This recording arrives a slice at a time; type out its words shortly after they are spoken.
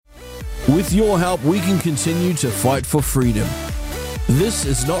With your help, we can continue to fight for freedom. This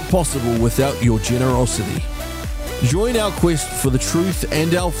is not possible without your generosity. Join our quest for the truth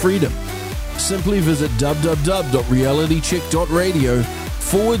and our freedom. Simply visit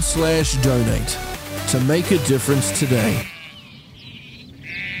www.realitycheck.radio/donate to make a difference today.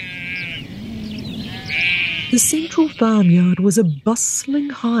 The central farmyard was a bustling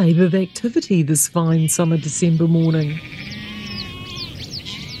hive of activity this fine summer December morning.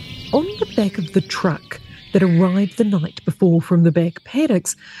 On the back of the truck that arrived the night before from the back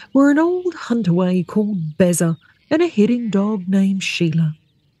paddocks were an old huntaway called Bazza and a heading dog named Sheila.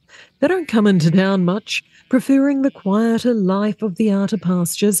 They don't come into town much, preferring the quieter life of the outer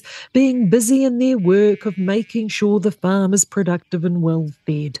pastures, being busy in their work of making sure the farm is productive and well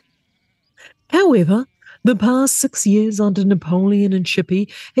fed. However, the past 6 years under Napoleon and Chippy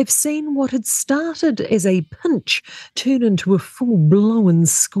have seen what had started as a pinch turn into a full-blown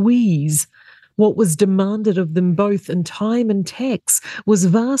squeeze. What was demanded of them both in time and tax was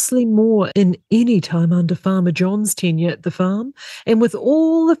vastly more in any time under Farmer John's tenure at the farm, and with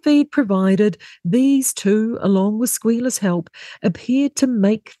all the feed provided, these two, along with Squealer's help, appeared to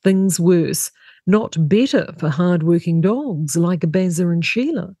make things worse, not better for hard-working dogs like Bazza and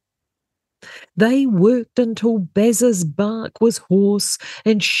Sheila. They worked until Bazza's bark was hoarse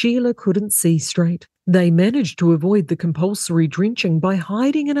and Sheila couldn't see straight. They managed to avoid the compulsory drenching by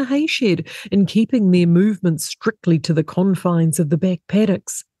hiding in a hayshed and keeping their movements strictly to the confines of the back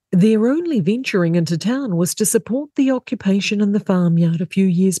paddocks. Their only venturing into town was to support the occupation in the farmyard a few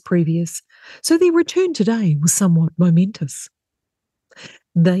years previous, so their return today was somewhat momentous.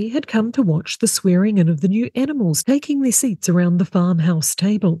 They had come to watch the swearing in of the new animals taking their seats around the farmhouse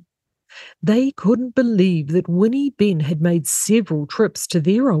table. They couldn't believe that Winnie Ben had made several trips to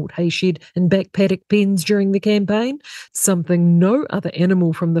their old hayshed and back paddock pens during the campaign, something no other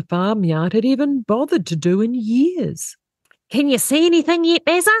animal from the farmyard had even bothered to do in years. "Can you see anything yet,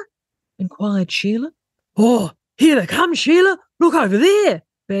 Bazza?" inquired Sheila. "Oh, here they come, Sheila. Look over there,"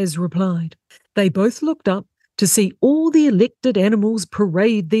 Baz replied. They both looked up to see all the elected animals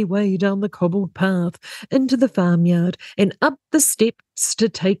parade their way down the cobbled path into the farmyard and up the steps to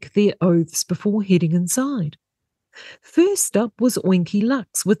take their oaths before heading inside. First up was Oinky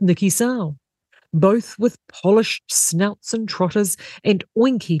Lux with Nicky Sal, both with polished snouts and trotters, and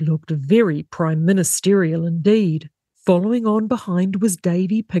Oinky looked very prime ministerial indeed. Following on behind was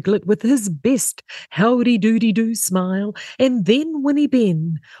Davy Piglet with his best howdy-doody-doo smile, and then Winnie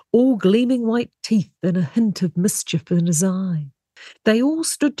Ben, all gleaming white teeth and a hint of mischief in his eye. They all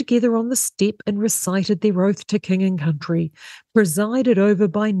stood together on the step and recited their oath to king and country, presided over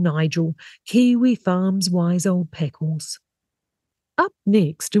by Nigel, Kiwi Farm's wise old packhorse. Up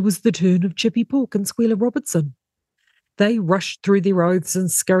next, it was the turn of Chippy Pork and Squealer Robertson. They rushed through their oaths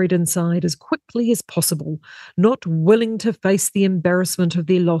and scurried inside as quickly as possible, not willing to face the embarrassment of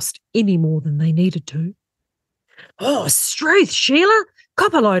their loss any more than they needed to. "Oh, struth, Sheila!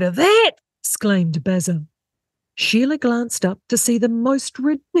 Cop a load of that!" exclaimed Bazza. Sheila glanced up to see the most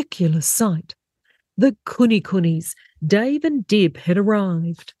ridiculous sight. The Kuni-Kunis, Dave and Deb, had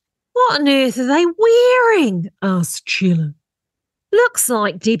arrived. "What on earth are they wearing?" asked Sheila. "Looks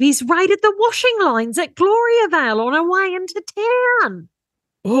like Debbie's raided the washing lines at Gloriavale on her way into town."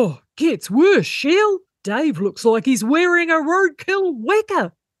 "Oh, gets worse, Sheel. Dave looks like he's wearing a roadkill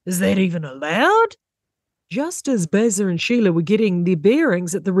wicker. Is that even allowed?" Just as Bazza and Sheila were getting their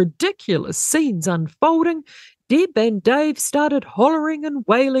bearings at the ridiculous scenes unfolding, Deb and Dave started hollering and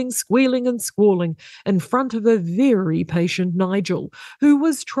wailing, squealing and squalling in front of a very patient Nigel, who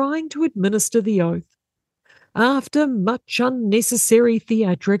was trying to administer the oath. After much unnecessary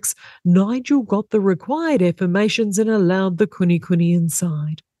theatrics, Nigel got the required affirmations and allowed the Kuni-Kuni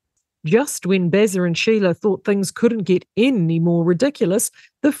inside. Just when Bazza and Sheila thought things couldn't get any more ridiculous,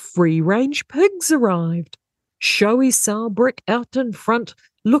 the free-range pigs arrived. Showy Salbrick out in front,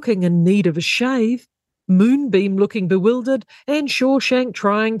 looking in need of a shave, Moonbeam looking bewildered, and Shawshank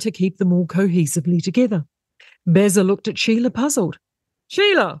trying to keep them all cohesively together. Bazza looked at Sheila puzzled.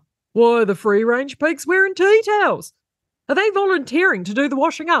 "Sheila, why are the free-range pigs wearing tea towels? Are they volunteering to do the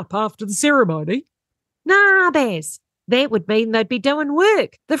washing up after the ceremony?" "Nah, Baz. That would mean they'd be doing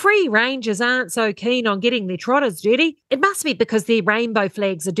work. The free rangers aren't so keen on getting their trotters dirty. It must be because their rainbow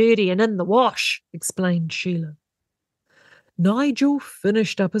flags are dirty and in the wash," explained Sheila. Nigel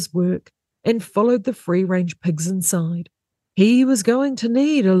finished up his work and followed the free-range pigs inside. He was going to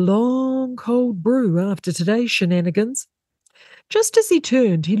need a long cold brew after today's shenanigans. Just as he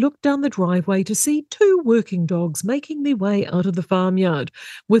turned, he looked down the driveway to see two working dogs making their way out of the farmyard,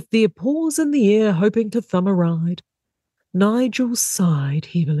 with their paws in the air hoping to thumb a ride. Nigel sighed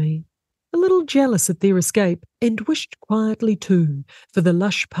heavily. a little jealous at their escape, and wished quietly too for the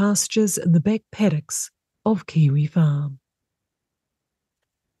lush pastures in the back paddocks of Kiwi Farm.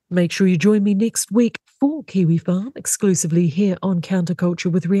 Make sure you join me next week for Kiwi Farm, exclusively here on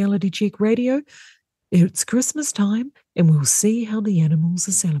Counterculture with Reality Check Radio. It's Christmas time, and we'll see how the animals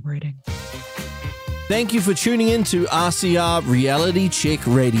are celebrating. Thank you for tuning in to RCR Reality Check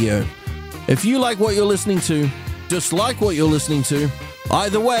Radio. If you like what you're listening to, dislike what you're listening to,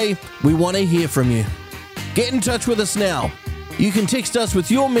 either way, we want to hear from you. Get in touch with us now. You can text us with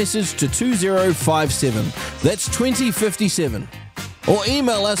your message to 2057. That's 2057. Or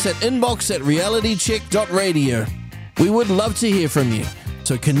email us at inbox@realitycheck.radio. We would love to hear from you,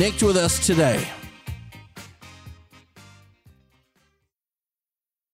 so connect with us today.